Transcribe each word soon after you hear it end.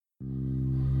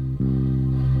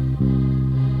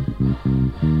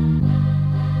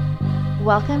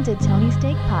Welcome to Tony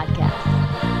Steak Podcast.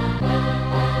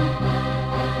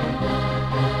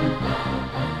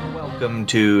 Welcome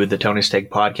to the Tony Steak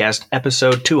Podcast,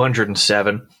 episode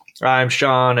 207. I'm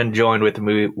Sean, and joined with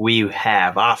me we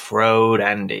have Off-Road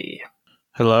Andy.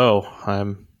 Hello.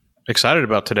 I'm excited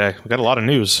about today. We got a lot of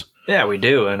news. Yeah, we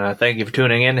do, and thank you for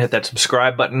tuning in. Hit that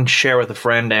subscribe button, share with a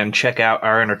friend, and check out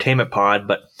our entertainment pod.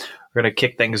 But we're going to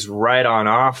kick things right on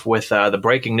off with the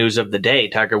breaking news of the day,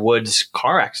 Tiger Woods'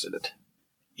 car accident.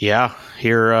 Yeah,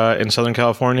 here in Southern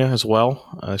California as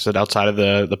well. I said outside of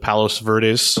the Palos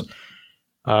Verdes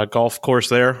golf course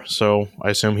there. So I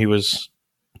assume he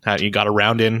got a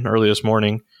round in early this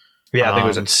morning. Yeah, I think it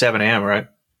was at 7 a.m., right?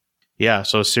 Yeah,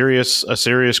 so a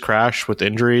serious crash with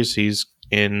injuries. He's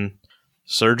in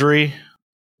surgery.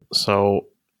 So,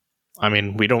 I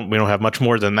mean, we don't have much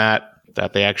more than that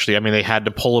they actually, I mean, they had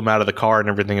to pull him out of the car and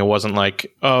everything. It wasn't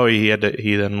like, oh, he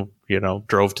then,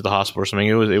 drove to the hospital or something.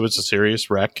 It was a serious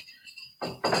wreck.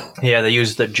 Yeah, they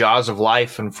used the jaws of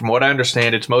life. And from what I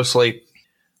understand, it's mostly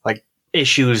like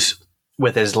issues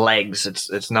with his legs.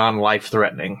 It's non-life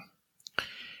threatening.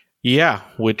 Yeah,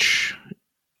 which,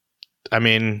 I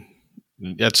mean,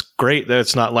 that's great that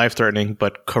it's not life threatening,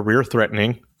 but career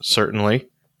threatening, certainly.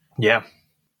 Yeah.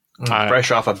 Fresh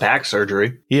off of back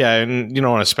surgery. Yeah, and you don't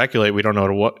want to speculate. We don't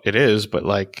know what it is, but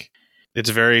like,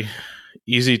 it's very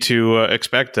easy to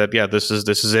expect that. Yeah, this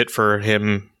is it for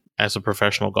him as a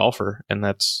professional golfer, and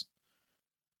that's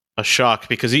a shock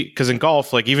because in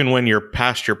golf, like even when you're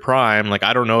past your prime, like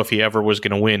I don't know if he ever was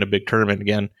going to win a big tournament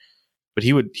again, but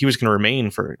he was going to remain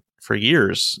for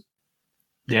years.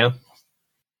 Yeah.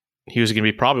 He was going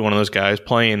to be probably one of those guys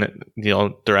playing,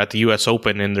 they're at the U.S.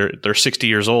 Open and they're 60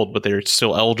 years old, but they're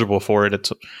still eligible for it.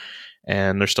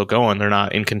 And they're still going. They're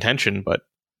not in contention, but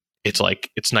it's like,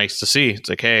 it's nice to see. It's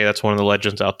like, hey, that's one of the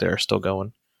legends out there still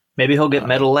going. Maybe he'll get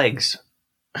metal legs.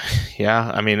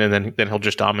 Yeah. I mean, and then he'll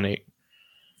just dominate.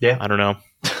 Yeah. I don't know.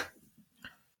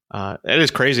 It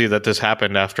is crazy that this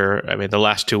happened after, I mean, the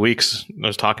last 2 weeks. I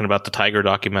was talking about the Tiger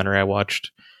documentary. I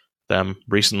watched them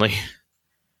recently.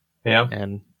 Yeah.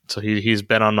 And so he's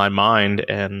been on my mind,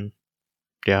 and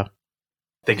yeah.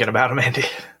 Thinking about him, Andy.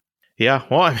 Yeah,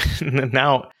 well,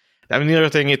 the other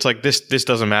thing, it's like this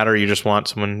doesn't matter. You just want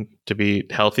someone to be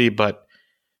healthy, but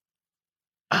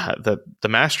the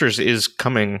Masters is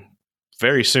coming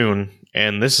very soon,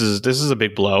 and this is a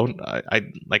big blow. I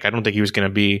don't think he was going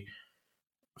to be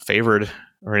favored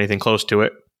or anything close to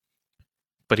it,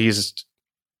 but he's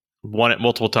won it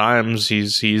multiple times.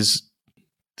 He's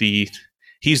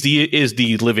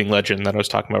the living legend that I was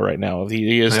talking about right now.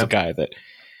 He is the guy that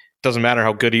doesn't matter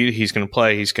how good he's going to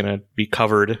play. He's going to be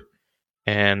covered.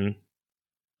 And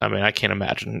I mean, I can't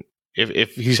imagine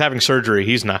if he's having surgery,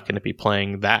 he's not going to be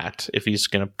playing that. If he's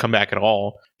going to come back at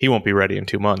all, he won't be ready in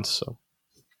 2 months. So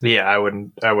yeah, I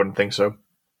wouldn't think so.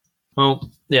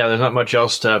 Well, yeah, there's not much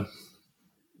else to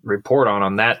report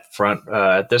on that front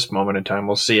at this moment in time.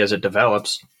 We'll see as it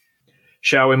develops.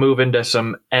 Shall we move into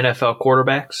some NFL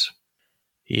quarterbacks?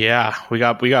 Yeah, we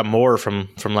got more from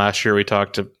last year.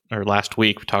 Last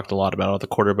week we talked a lot about all the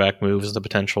quarterback moves, the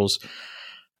potentials.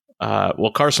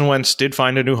 Well, Carson Wentz did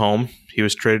find a new home. He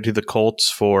was traded to the Colts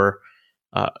for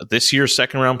this year's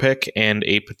second round pick and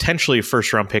a potentially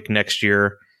first round pick next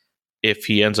year if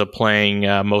he ends up playing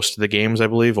most of the games, I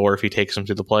believe, or if he takes them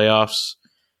to the playoffs.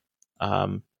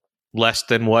 Less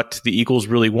than what the Eagles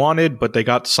really wanted, but they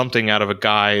got something out of a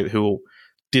guy who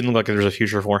didn't look like there was a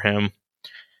future for him.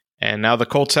 And now the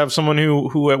Colts have someone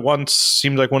who at once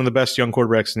seemed like one of the best young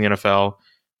quarterbacks in the NFL.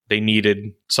 They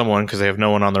needed someone because they have no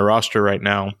one on their roster right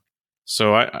now.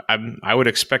 So I would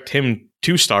expect him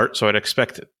to start. So I'd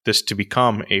expect this to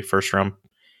become a first round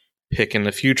pick in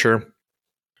the future.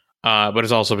 But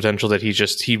it's also potential that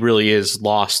he really is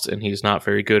lost and he's not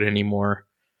very good anymore.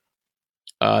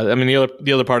 I mean,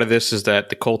 the other part of this is that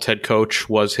the Colts head coach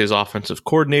was his offensive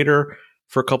coordinator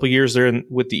for a couple of years there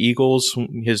with the Eagles,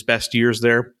 his best years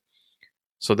there.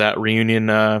 So that reunion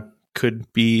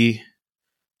could be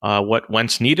what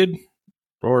Wentz needed,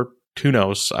 or who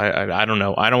knows? I don't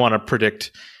know. I don't want to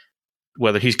predict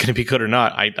whether he's going to be good or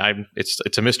not.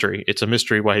 It's a mystery. It's a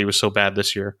mystery why he was so bad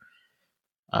this year.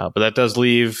 But that does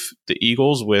leave the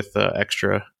Eagles with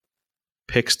extra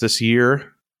picks this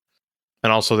year,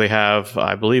 and also they have,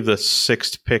 I believe, the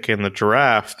 6th pick in the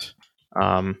draft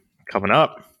coming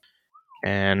up,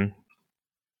 and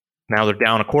now they're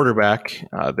down a quarterback.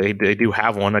 They do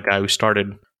have one, a guy who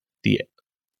started the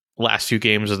last few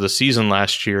games of the season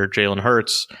last year, Jalen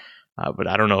Hurts, but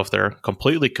I don't know if they're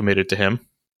completely committed to him.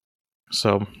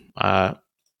 So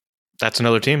that's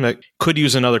another team that could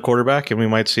use another quarterback, and we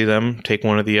might see them take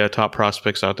one of the top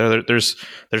prospects out there. There's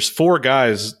 4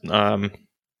 guys, 4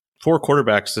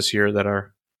 quarterbacks this year that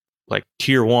are like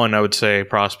tier 1, I would say,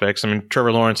 prospects. I mean,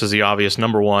 Trevor Lawrence is the obvious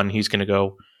number 1. He's going to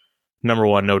go number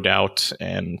 1, no doubt.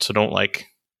 And so don't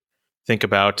think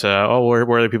about, where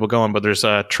are the people going? But there's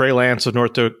Trey Lance of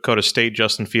North Dakota State,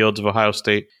 Justin Fields of Ohio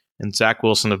State, and Zach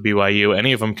Wilson of BYU.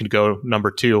 Any of them could go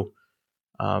number 2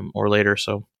 or later.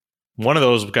 So one of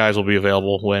those guys will be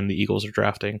available when the Eagles are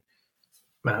drafting.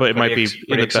 But it might be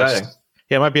in the best.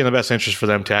 Yeah, it might be in the best interest for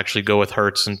them to actually go with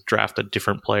Hurts and draft a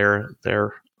different player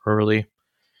there early,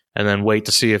 and then wait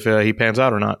to see if he pans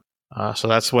out or not. So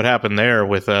that's what happened there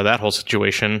with that whole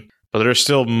situation. But there's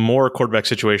still more quarterback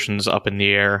situations up in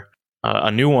the air. A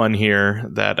new one here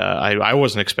that I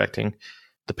wasn't expecting.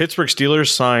 The Pittsburgh Steelers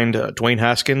signed Dwayne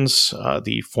Haskins,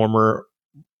 the former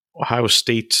Ohio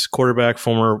State quarterback,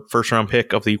 former first-round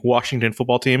pick of the Washington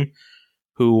football team,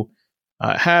 who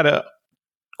had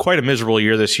quite a miserable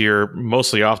year this year,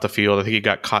 mostly off the field. I think he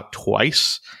got caught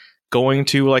twice going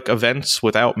to like events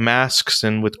without masks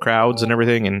and with crowds and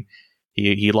everything, and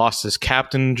he lost his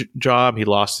captain job. He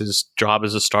lost his job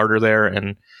as a starter there,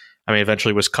 and I mean,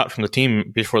 eventually was cut from the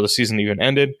team before the season even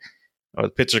ended. The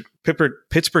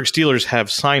Pittsburgh Steelers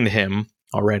have signed him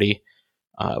already.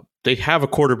 They have a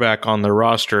quarterback on their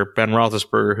roster, Ben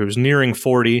Roethlisberger, who's nearing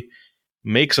 40,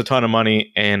 makes a ton of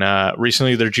money, and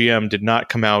recently their GM did not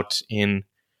come out in,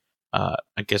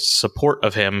 support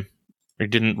of him. He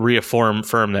didn't reaffirm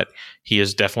that he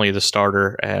is definitely the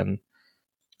starter, and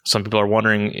some people are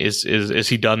wondering, is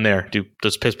he done there?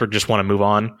 Does Pittsburgh just want to move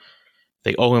on?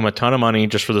 They owe him a ton of money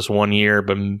just for this 1 year,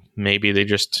 but maybe they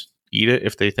just eat it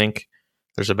if they think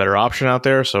there's a better option out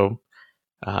there. So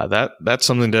that's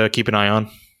something to keep an eye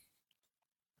on.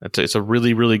 It's a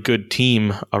really, really good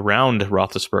team around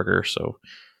Roethlisberger, so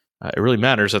it really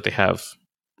matters that they have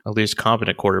at least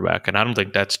competent quarterback, and I don't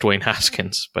think that's Dwayne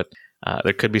Haskins, but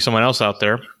there could be someone else out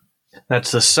there.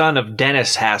 That's the son of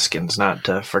Dennis Haskins, not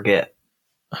to forget.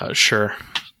 Sure.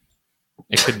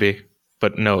 It could be,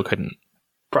 but no, it couldn't.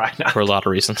 Probably not. For a lot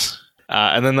of reasons.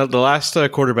 And then the last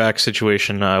quarterback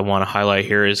situation I want to highlight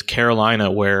here is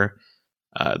Carolina, where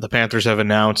the Panthers have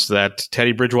announced that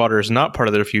Teddy Bridgewater is not part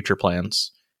of their future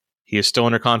plans. He is still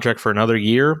under contract for another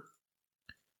year,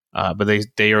 but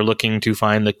they are looking to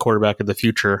find the quarterback of the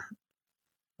future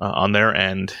on their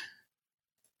end.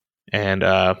 And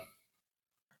I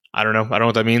don't know. I don't know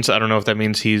what that means. I don't know if that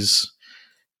means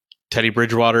Teddy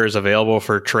Bridgewater is available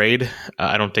for trade.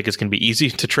 I don't think it's going to be easy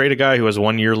to trade a guy who has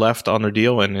 1 year left on their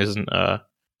deal and isn't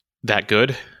that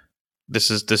good.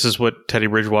 This is what Teddy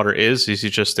Bridgewater is. He's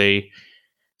just a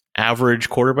average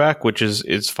quarterback, which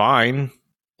is fine.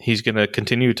 He's going to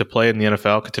continue to play in the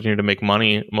NFL, continue to make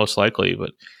money most likely, but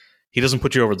he doesn't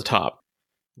put you over the top.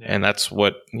 Yeah. And that's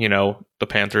what, the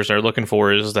Panthers are looking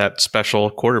for, is that special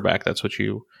quarterback. That's what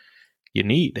you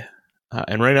need.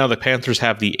 And right now the Panthers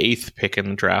have the 8th pick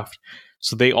in the draft.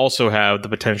 So they also have the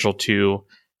potential to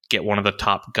get one of the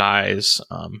top guys.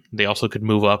 They also could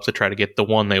move up to try to get the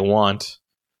one they want.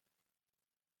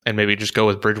 And maybe just go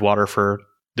with Bridgewater for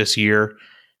this year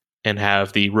and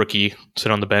have the rookie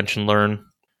sit on the bench and learn.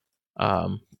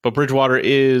 But Bridgewater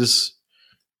is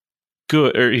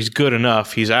good, or he's good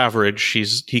enough. He's average.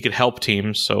 He could help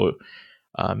teams. So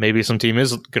maybe some team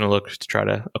is going to look to try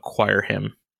to acquire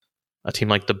him. A team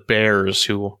like the Bears,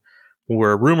 who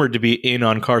were rumored to be in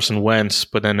on Carson Wentz,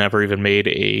 but then never even made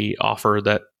a offer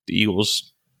that the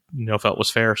Eagles, felt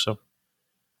was fair. So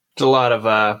it's a lot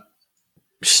of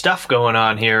stuff going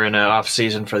on here in an off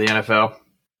season for the NFL.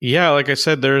 Yeah, like I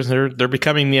said, they're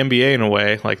becoming the NBA in a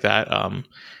way like that.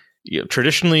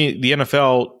 Traditionally, the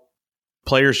NFL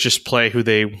players just play who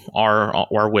they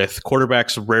are with.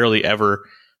 Quarterbacks rarely ever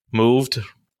moved.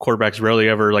 Quarterbacks rarely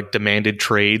ever demanded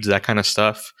trades, that kind of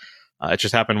stuff. It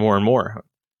just happened more and more.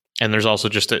 And there's also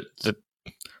just the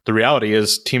reality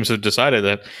is teams have decided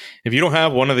that if you don't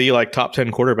have one of the top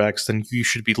 10 quarterbacks, then you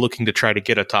should be looking to try to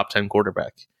get a top 10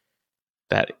 quarterback.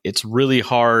 That it's really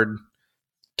hard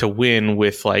to win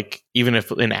with even if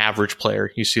an average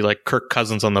player. You see Kirk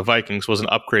Cousins on the Vikings was an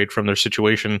upgrade from their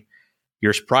situation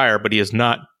years prior, but he has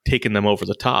not taken them over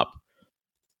the top.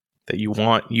 That you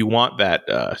want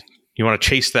that you want to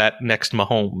chase that next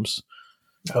Mahomes.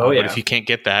 Oh yeah. But if you can't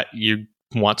get that, you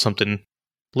want something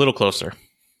a little closer.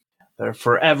 They're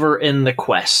forever in the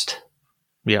quest.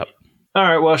 Yep. All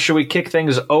right, well, should we kick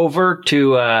things over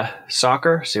to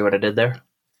soccer? See what I did there?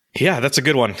 Yeah, that's a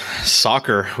good one.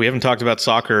 Soccer. We haven't talked about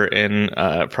soccer in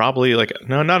probably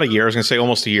not a year. I was going to say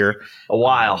almost a year. A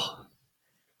while.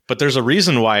 But there's a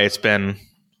reason why it's been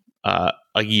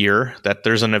a year, that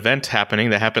there's an event happening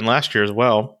that happened last year as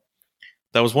well.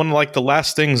 that was one of like the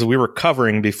last things we were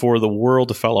covering before the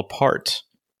world fell apart.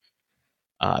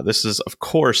 This is, of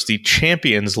course, the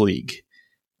Champions League.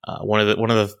 One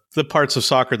of the parts of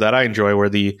soccer that I enjoy, where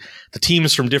the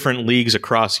teams from different leagues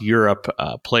across Europe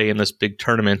play in this big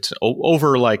tournament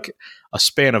over like a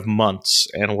span of months,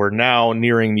 and we're now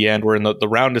nearing the end. We're in the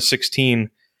round of 16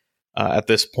 at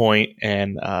this point,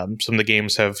 and some of the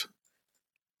games have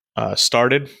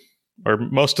started, or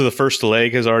most of the first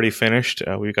leg has already finished.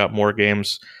 We've got more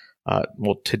games.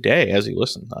 Today, as you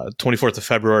listen, 24th of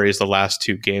February is the last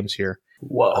 2 games here.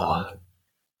 Whoa.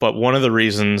 But one of the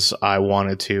reasons I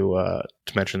wanted to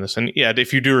mention this, and yeah,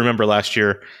 if you do remember last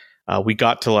year, we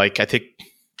got to like, I think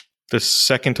the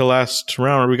second to last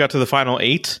round, or we got to the final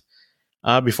 8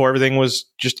 before everything was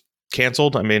just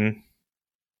canceled. I mean,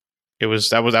 that was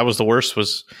the worst.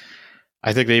 Was,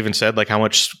 I think they even said like how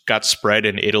much got spread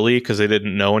in Italy because they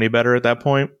didn't know any better at that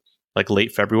point, like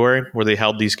late February, where they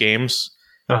held these games,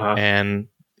 and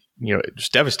it was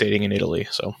devastating in Italy.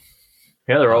 So.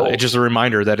 Yeah, they're old. It's just a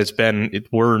reminder that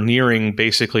we're nearing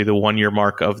basically the 1-year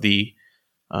mark of the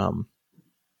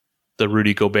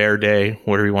Rudy Gobert Day,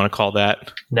 whatever you want to call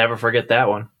that. Never forget that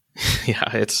one.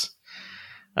 Yeah, it's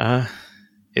and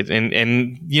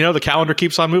the calendar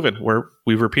keeps on moving.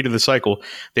 We've repeated the cycle.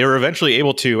 They were eventually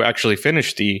able to actually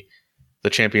finish the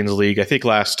Champions League. I think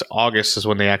last August is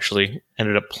when they actually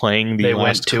ended up playing the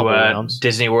last couple rounds.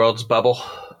 Disney World's bubble.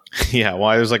 Yeah,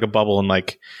 well, there's like a bubble in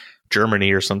like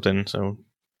Germany or something. So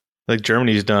I think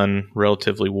Germany's done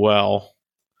relatively well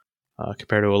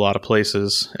compared to a lot of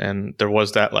places. And there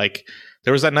was that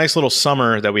nice little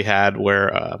summer that we had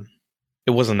where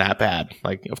it wasn't that bad.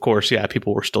 Like, of course, yeah,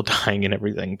 people were still dying and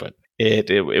everything, but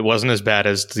it wasn't as bad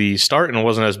as the start, and it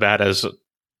wasn't as bad as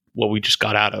what we just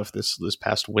got out of this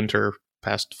past winter,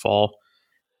 past fall.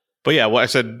 But yeah, I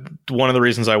said one of the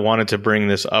reasons I wanted to bring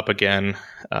this up again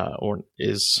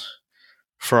is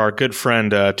for our good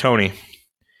friend Tony.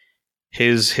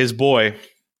 His boy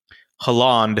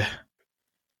Haaland,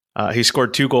 he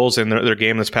scored 2 goals in their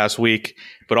game this past week,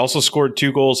 but also scored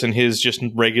 2 goals in his just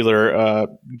regular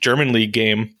German league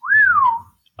game.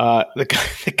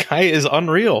 The guy is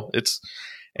unreal.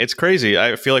 It's crazy.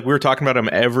 I feel like we were talking about him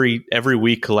every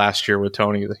week last year with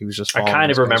Tony. That he was just. I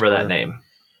kind of remember that name.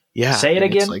 Yeah, say it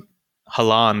again. It's like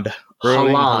Haaland.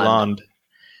 Haaland.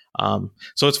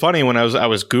 So it's funny when I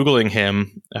was Googling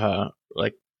him,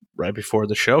 like right before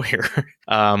the show here,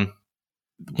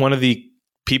 one of the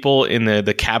people in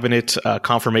the cabinet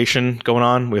confirmation going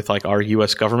on with like our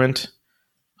U.S. government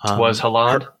was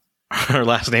Haaland. Her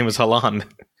last name is Haaland.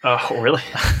 Oh, really?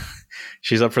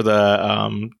 She's up for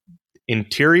the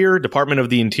Department of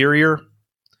the Interior,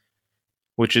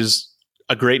 which is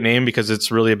a great name because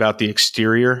it's really about the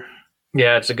exterior.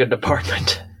 Yeah, it's a good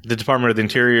department. The Department of the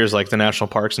Interior is like the national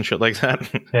parks and shit like that.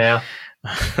 Yeah.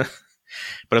 But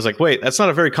I was like, wait, that's not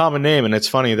a very common name. And it's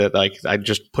funny that like I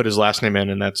just put his last name in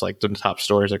and that's like the top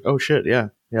story. It's like, oh shit, yeah.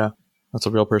 That's a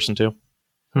real person too.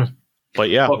 But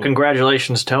yeah. Well,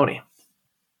 congratulations, Tony.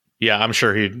 Yeah, I'm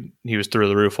sure he was through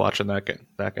the roof watching that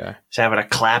guy. He's having a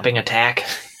clapping attack.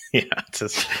 Yeah, it's a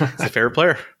favorite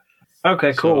player.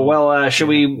 Okay, cool. So, well, should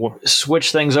we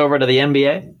switch things over to the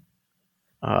NBA?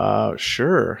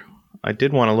 Sure. I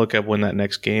did want to look up when that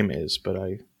next game is, but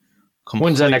I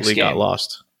completely got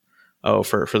lost. Oh,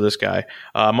 for this guy.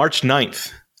 March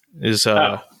 9th is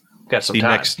got some the time.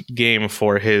 next game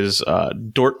for his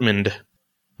Dortmund.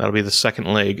 That'll be the second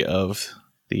leg of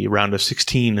the round of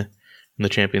 16 in the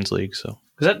Champions League. So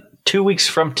is that 2 weeks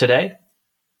from today?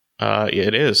 Yeah,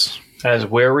 it is. As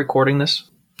we're recording this?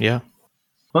 Yeah.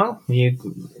 Well, you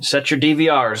set your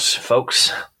DVRs,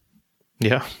 folks.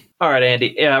 Yeah. All right,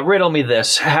 Andy, riddle me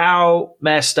this. How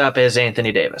messed up is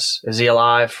Anthony Davis? Is he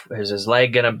alive? Is his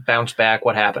leg going to bounce back?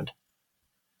 What happened?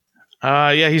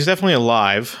 Yeah, he's definitely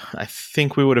alive. I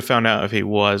think we would have found out if he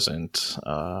wasn't.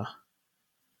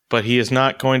 But he is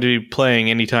not going to be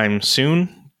playing anytime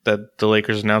soon. That the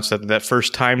Lakers announced that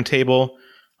first timetable,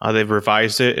 they've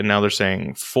revised it, and now they're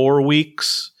saying 4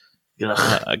 weeks.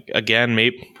 Again,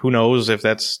 maybe who knows if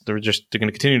they're going to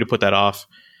continue to put that off.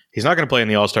 He's not going to play in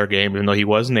the All-Star game, even though he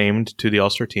was named to the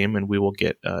All-Star team, and we will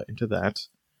get into that.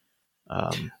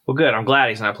 Well, good. I'm glad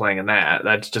he's not playing in that.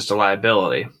 That's just a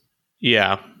liability.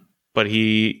 Yeah, but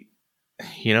he,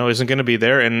 isn't going to be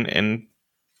there, and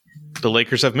the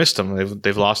Lakers have missed him.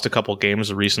 They've lost a couple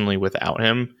games recently without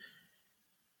him.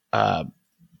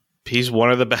 He's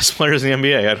one of the best players in the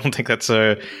NBA. I don't think that's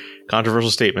a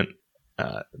controversial statement.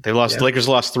 The Lakers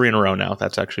lost 3 in a row now.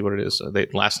 That's actually what it is.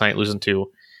 Last night losing to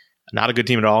not a good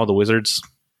team at all, the Wizards.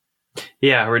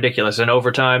 Yeah, ridiculous. In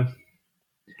overtime.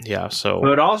 Yeah, so...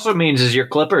 What it also means is your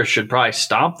Clippers should probably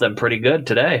stomp them pretty good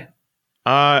today.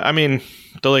 I mean,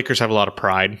 the Lakers have a lot of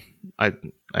pride. I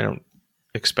don't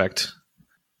expect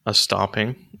a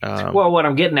stomping. Well, what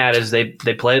I'm getting at is they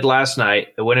played last night.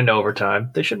 They went into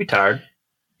overtime. They should be tired.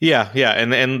 Yeah,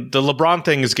 and the LeBron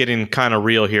thing is getting kind of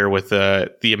real here with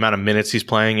the amount of minutes he's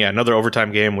playing. Yeah, another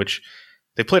overtime game, which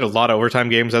they played a lot of overtime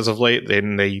games as of late.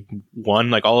 They won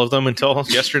like all of them until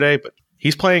yesterday. But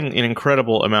he's playing an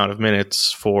incredible amount of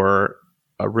minutes for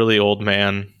a really old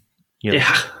man,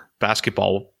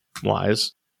 basketball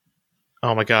wise.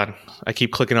 Oh my God, I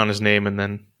keep clicking on his name and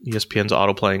then ESPN's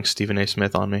auto-playing Stephen A.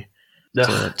 Smith on me.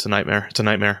 It's a nightmare. It's a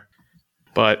nightmare.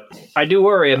 But I do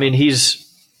worry. I mean, he's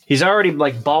already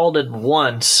like balded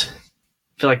once.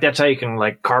 I feel like that's how you can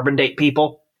like carbon date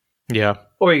people. Yeah.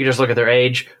 Or you can just look at their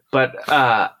age. But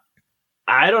I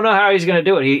don't know how he's going to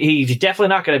do it. He's definitely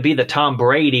not going to be the Tom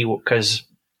Brady because,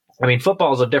 I mean,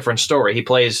 football is a different story. He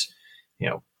plays,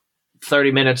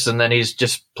 30 minutes and then he's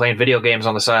just playing video games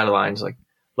on the sidelines. Like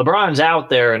LeBron's out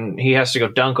there and he has to go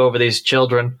dunk over these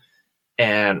children,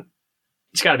 and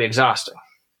it's got to be exhausting.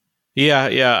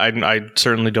 Yeah. I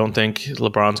certainly don't think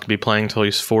LeBron's going to be playing until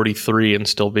he's 43 and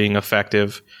still being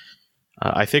effective.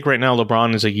 I think right now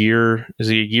LeBron is a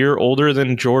year older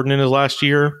than Jordan in his last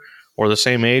year, or the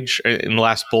same age in the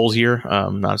last Bulls year,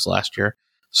 not his last year.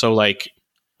 So like,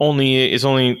 it's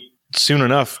only soon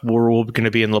enough we're going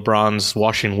to be in LeBron's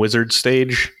Washington Wizards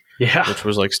stage, which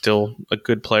was like still a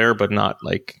good player, but not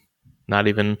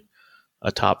even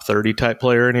a top 30 type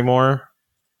player anymore.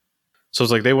 So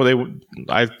it's like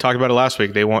I talked about it last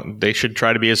week. They should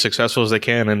try to be as successful as they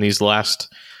can in these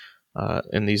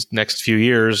next few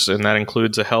years, and that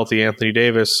includes a healthy Anthony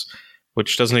Davis,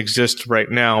 which doesn't exist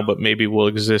right now, but maybe will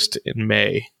exist in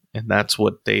May, and that's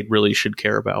what they really should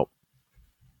care about.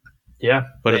 Yeah,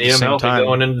 but at the same time,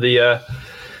 going into the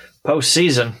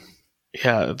postseason.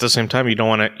 Yeah, at the same time, you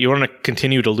want to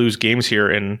continue to lose games here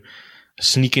and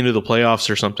sneak into the playoffs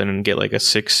or something and get like a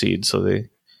 6 seed. So they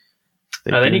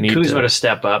need Kuzma to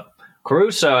step up.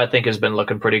 Caruso, I think, has been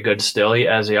looking pretty good still,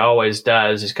 as he always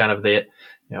does. He's kind of the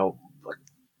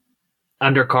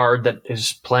undercard that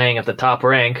is playing at the top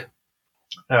rank.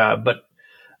 But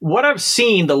what I've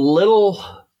seen, the little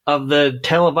of the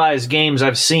televised games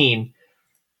I've seen,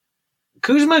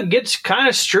 Kuzma gets kind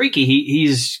of streaky.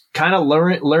 He's kind of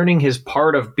learning his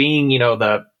part of being,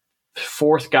 the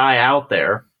fourth guy out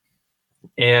there.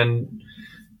 And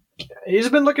he's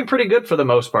been looking pretty good for the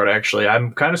most part, actually.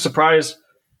 I'm kind of surprised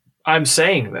I'm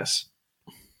saying this.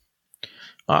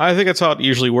 I think that's how it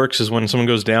usually works, is when someone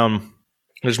goes down,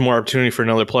 there's more opportunity for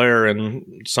another player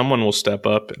and someone will step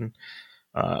up. And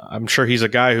I'm sure he's a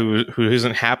guy who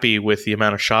isn't happy with the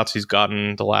amount of shots he's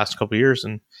gotten the last couple of years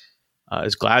and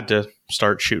is glad to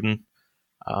start shooting.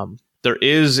 There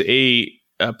is a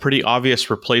pretty obvious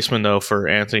replacement, though, for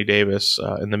Anthony Davis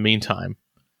in the meantime.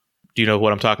 Do you know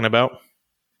what I'm talking about?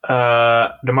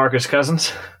 DeMarcus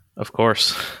Cousins. Of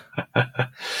course.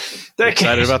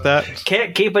 Excited about that?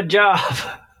 Can't keep a job.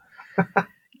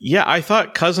 Yeah, I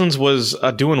thought Cousins was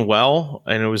doing well,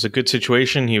 and it was a good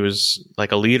situation. He was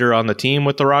like a leader on the team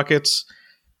with the Rockets,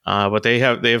 but they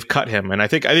have cut him, and I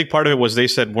think part of it was they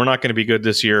said, we're not going to be good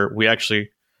this year. We actually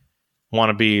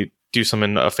want to do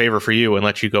something, a favor for you, and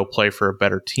let you go play for a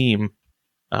better team.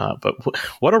 But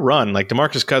what a run! Like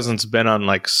DeMarcus Cousins been on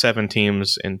like 7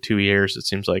 teams in 2 years, it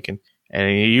seems like, and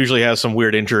he usually has some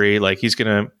weird injury. Like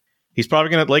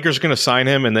Lakers are gonna sign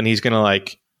him, and then he's gonna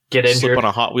like get injured, slip on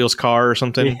a Hot Wheels car or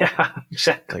something. Yeah,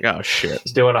 exactly. Like, oh shit,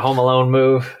 he's doing a Home Alone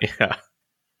move. Yeah.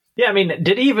 I mean,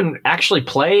 did he even actually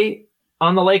play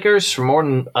on the Lakers for more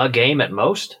than a game at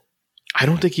most? I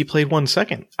don't think he played 1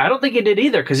 second. I don't think he did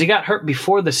either, because he got hurt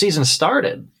before the season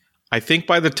started. I think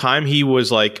by the time he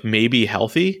was like maybe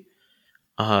healthy,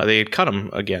 they had cut him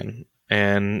again.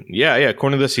 And yeah.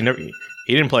 According to this, he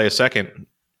didn't play a second.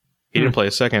 He didn't play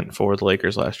a second for the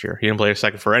Lakers last year. He didn't play a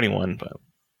second for anyone. But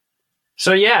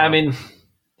so I mean,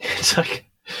 it's like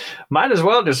might as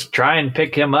well just try and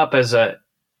pick him up as a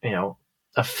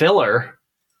filler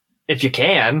if you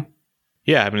can.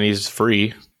 Yeah, I mean, he's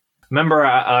free. Remember,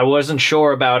 I wasn't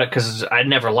sure about it because I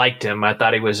never liked him. I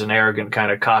thought he was an arrogant,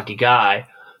 kind of cocky guy.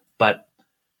 But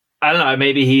I don't know,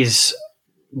 maybe he's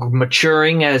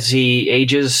maturing as he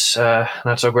ages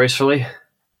not so gracefully.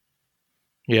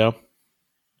 Yeah.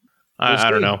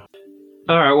 I don't know.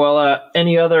 All right, well,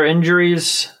 any other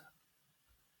injuries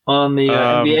on the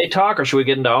NBA talk, or should we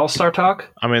get into All-Star talk?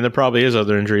 I mean, there probably is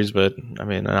other injuries, but I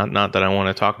mean, not that I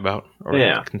want to talk about or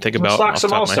can think about. Let's talk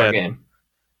some All-Star game.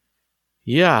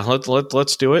 Yeah,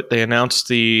 let's do it. They announced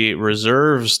the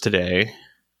reserves today.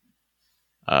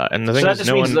 And the thing that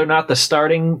just means they're not the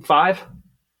starting 5?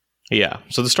 Yeah.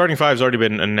 So the starting 5 has already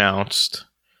been announced.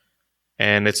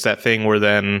 And it's that thing where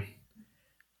then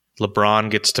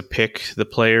LeBron gets to pick the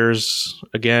players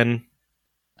again.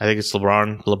 I think it's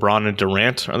LeBron and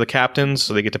Durant are the captains,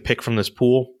 so they get to pick from this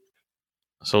pool.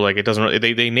 So like it doesn't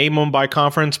really, they name them by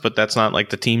conference, but that's not like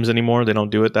the teams anymore. They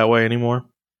don't do it that way anymore.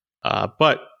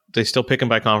 But they still pick them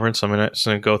by conference. So I'm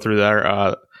gonna go through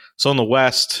there. So in the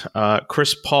West,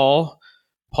 Chris Paul,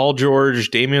 Paul George,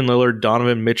 Damian Lillard,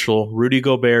 Donovan Mitchell, Rudy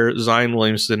Gobert, Zion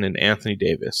Williamson, and Anthony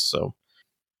Davis. So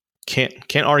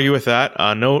can't argue with that.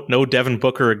 No Devin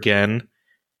Booker again,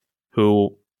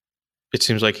 who it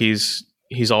seems like he's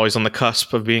always on the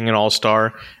cusp of being an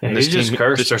all-star. Yeah, and he's just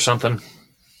cursed or something.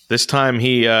 This time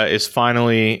he is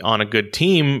finally on a good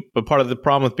team, but part of the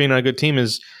problem with being on a good team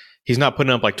is he's not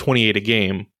putting up like 28 a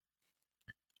game.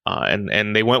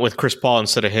 And they went with Chris Paul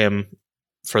instead of him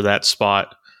for that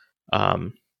spot,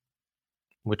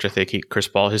 which I think Chris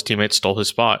Paul, his teammates stole his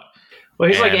spot. Well,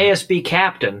 he's like ASB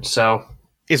captain, so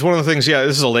it's one of the things. Yeah,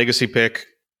 this is a legacy pick.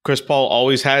 Chris Paul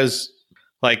always has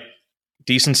like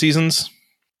decent seasons,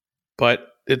 but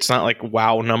it's not like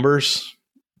wow numbers.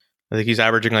 I think he's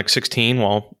averaging like 16,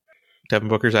 while Devin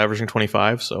Booker's averaging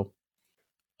 25. So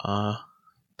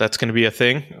that's going to be a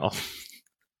thing.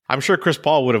 I'm sure Chris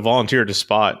Paul would have volunteered a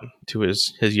spot to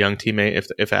his young teammate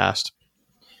if asked.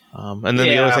 And then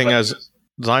the other thing is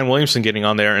Zion Williamson getting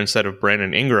on there instead of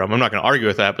Brandon Ingram. I'm not going to argue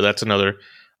with that, but that's another.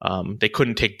 They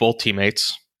couldn't take both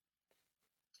teammates.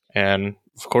 And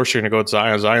of course, you're going to go with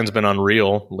Zion. Zion's been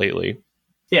unreal lately.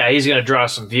 Yeah, he's going to draw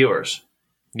some viewers.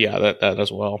 Yeah, that as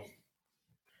well.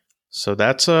 So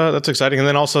that's exciting. And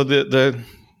then also the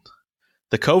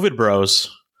COVID bros.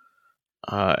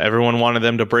 Everyone wanted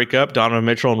them to break up, Donovan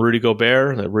Mitchell and Rudy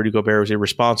Gobert. That Rudy Gobert was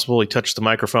irresponsible. He touched the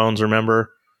microphones,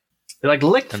 remember? He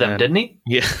licked them, didn't he?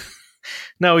 Yeah.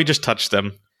 No, he just touched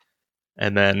them.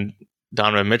 And then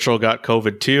Donovan Mitchell got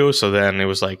COVID too. So then it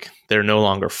was like, they're no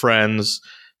longer friends.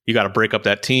 You got to break up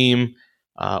that team.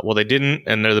 Well, they didn't,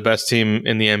 and they're the best team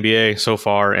in the NBA so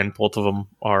far, and both of them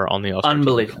are on the All-Star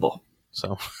Unbelievable. team.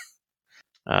 So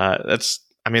that's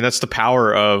the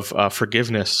power of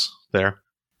forgiveness there.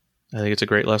 I think it's a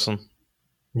great lesson.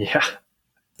 Yeah.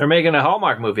 They're making a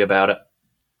Hallmark movie about it.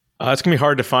 It's going to be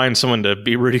hard to find someone to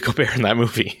be Rudy Gobert in that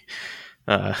movie.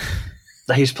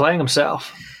 He's playing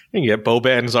himself. Yeah,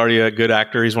 Boban's already a good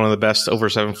actor. He's one of the best over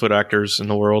 7 foot actors in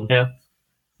the world. Yeah.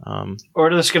 Or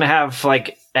they're just going to have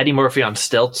like Eddie Murphy on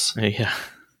stilts. Yeah.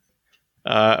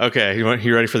 Okay,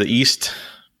 you ready for the East?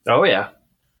 Oh, yeah.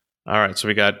 All right, so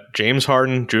we got James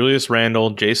Harden, Julius Randle,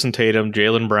 Jason Tatum,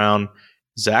 Jaylen Brown,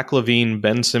 Zach LaVine,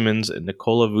 Ben Simmons, and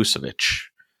Nikola Vucevic.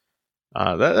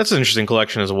 That's an interesting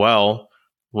collection as well.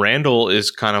 Randle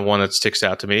is kind of one that sticks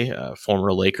out to me, a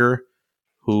former Laker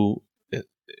who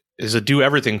is a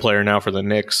do-everything player now for the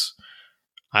Knicks.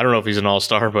 I don't know if he's an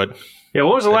all-star, but... Yeah,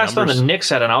 when was the last time the Knicks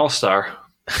had an all-star?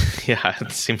 Yeah,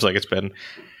 it seems like it's been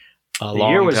a long time. The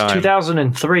year was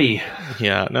 2003.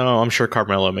 Yeah, no, I'm sure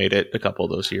Carmelo made it a couple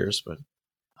of those years, but...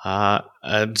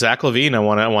 Zach LaVine, I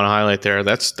want to highlight there.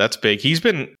 That's big. He's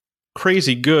been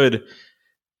crazy good,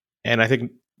 and I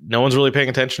think no one's really paying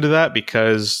attention to that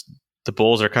because the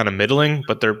Bulls are kind of middling,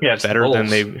 but they're better than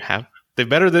they have. They're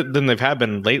better than they've had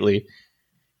been lately,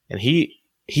 and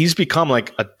he's become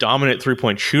like a dominant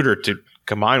 3-point shooter to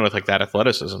combine with like that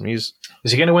athleticism. Is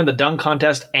he going to win the dunk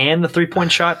contest and the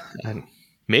 3-point shot?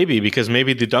 Maybe, because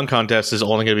maybe the dunk contest is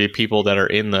only going to be people that are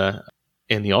in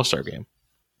the All-Star game.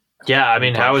 Yeah, I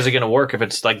mean, how is it going to work if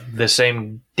it's like the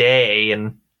same day?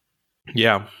 And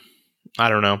yeah, I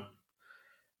don't know.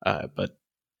 But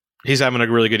he's having a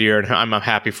really good year, and I'm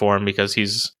happy for him because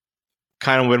he's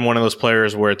kind of been one of those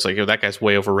players where it's like, oh, that guy's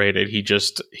way overrated.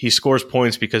 He scores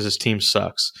points because his team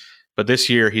sucks. But this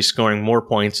year he's scoring more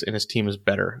points and his team is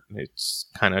better. It's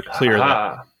kind of clear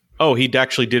that, he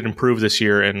actually did improve this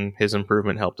year and his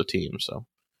improvement helped the team. So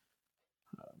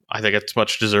I think it's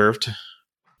much deserved.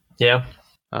 Yeah.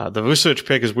 The Vucevic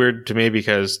pick is weird to me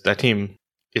because that team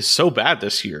is so bad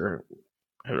this year.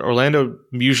 Orlando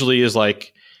usually is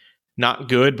like not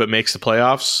good, but makes the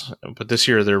playoffs. But this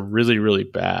year they're really, really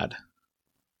bad.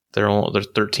 They're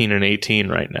 13-18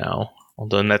 right now.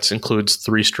 Although that includes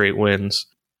 3 straight wins.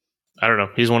 I don't know.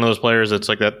 He's one of those players that's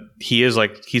like that.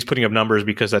 He's putting up numbers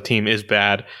because that team is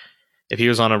bad. If he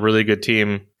was on a really good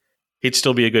team, he'd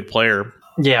still be a good player.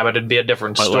 Yeah, but it'd be a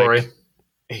different story.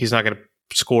 He's not going to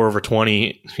score over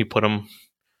 20 if you put him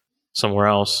somewhere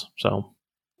else. So,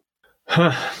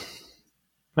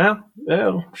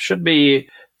 well, should be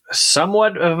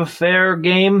somewhat of a fair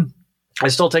game. I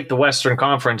still take the Western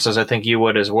Conference, as I think you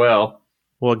would as well.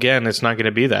 Well, again, it's not going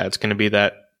to be that. It's going to be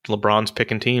that LeBron's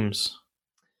picking teams.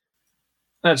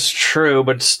 That's true,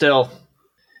 but still,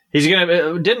 He's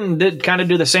gonna did kind of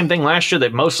do the same thing last year. They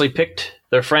mostly picked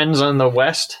their friends on the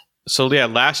West. So yeah,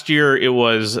 last year it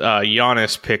was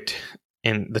Giannis picked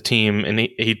in the team, and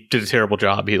he did a terrible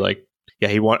job. He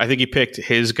won. I think he picked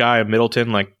his guy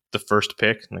Middleton like the first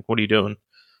pick. Like, what are you doing?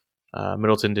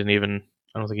 Middleton didn't even.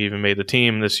 I don't think he even made the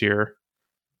team this year.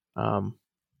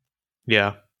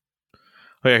 Yeah.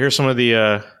 Oh yeah. Here's some of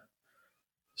the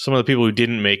people who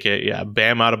didn't make it. Yeah,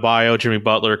 Bam Adebayo, Jimmy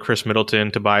Butler, Chris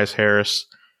Middleton, Tobias Harris,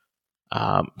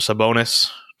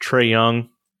 Sabonis, Trae Young.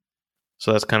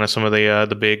 So that's kind of some of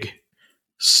the big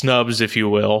snubs, if you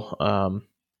will.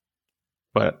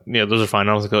 But yeah, those are fine.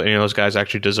 I don't think any of those guys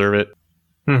actually deserve it.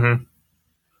 Mm-hmm.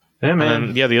 Yeah, man.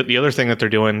 And then, the other thing that they're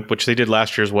doing, which they did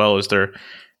last year as well, is they're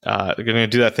going to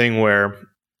do that thing where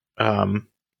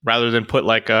rather than put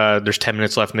there's 10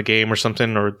 minutes left in the game or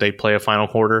something, or they play a final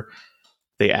quarter,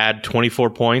 they add 24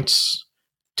 points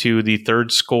to the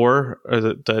third score, or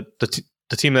the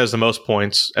team that has the most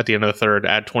points at the end of the third,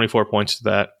 add 24 points to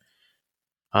that.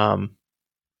 And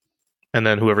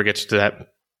then whoever gets to that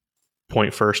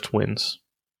point first wins.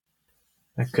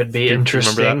 That could be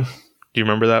interesting. Do you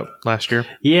remember that last year?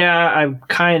 Yeah, I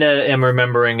kind of am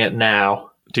remembering it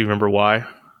now. Do you remember why?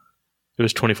 It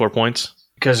was 24 points?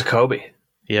 Because of Kobe.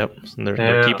 Yep, and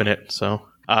they're keeping it. So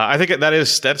I think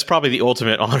that's probably the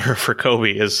ultimate honor for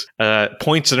Kobe is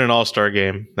points in an All-Star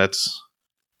game. That's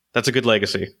a good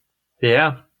legacy.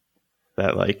 Yeah.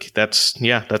 That's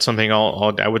something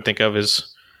I would think of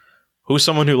as who's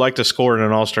someone who liked to score in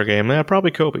an All-Star game. Yeah,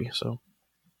 probably Kobe. So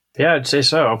yeah, I'd say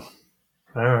so.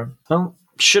 Well,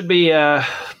 should be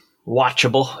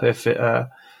watchable if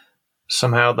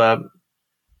somehow the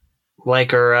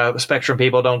Laker Spectrum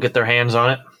people don't get their hands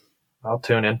on it. I'll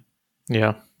tune in.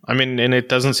 Yeah. I mean, and it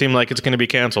doesn't seem like it's going to be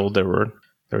canceled. There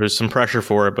was some pressure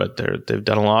for it, but they've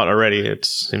done a lot already. It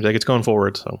seems like it's going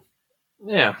forward. So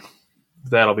yeah,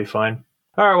 that'll be fine.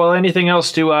 All right. Well, anything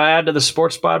else to add to the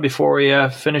sports pod before we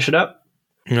finish it up?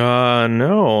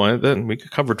 No. Then we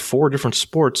covered 4 different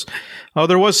sports. Oh,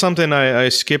 there was something I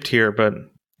skipped here, but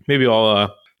maybe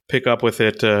I'll pick up with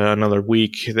it another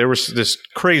week. There was this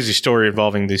crazy story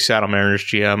involving the Seattle Mariners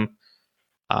GM.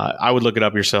 I would look it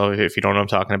up yourself if you don't know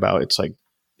what I'm talking about. It's like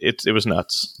it was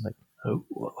nuts.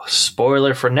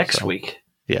 Spoiler for next week.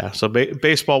 Yeah. So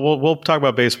baseball. We'll talk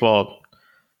about baseball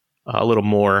a little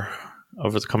more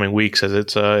over the coming weeks as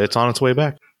it's on its way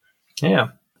back. Yeah.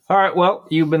 All right. Well,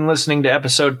 you've been listening to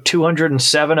episode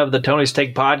 207 of the Tony's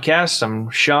Take podcast. I'm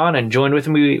Sean, and joined with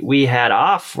me we had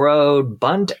Off-Road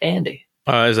Bunt Andy.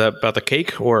 Is that about the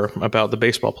cake or about the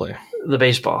baseball play? The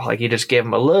baseball. Like, you just gave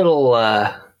him a little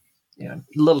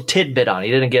tidbit on it.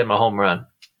 You didn't give him a home run.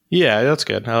 Yeah, that's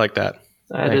good. I like that.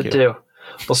 I did too.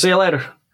 We'll see you later.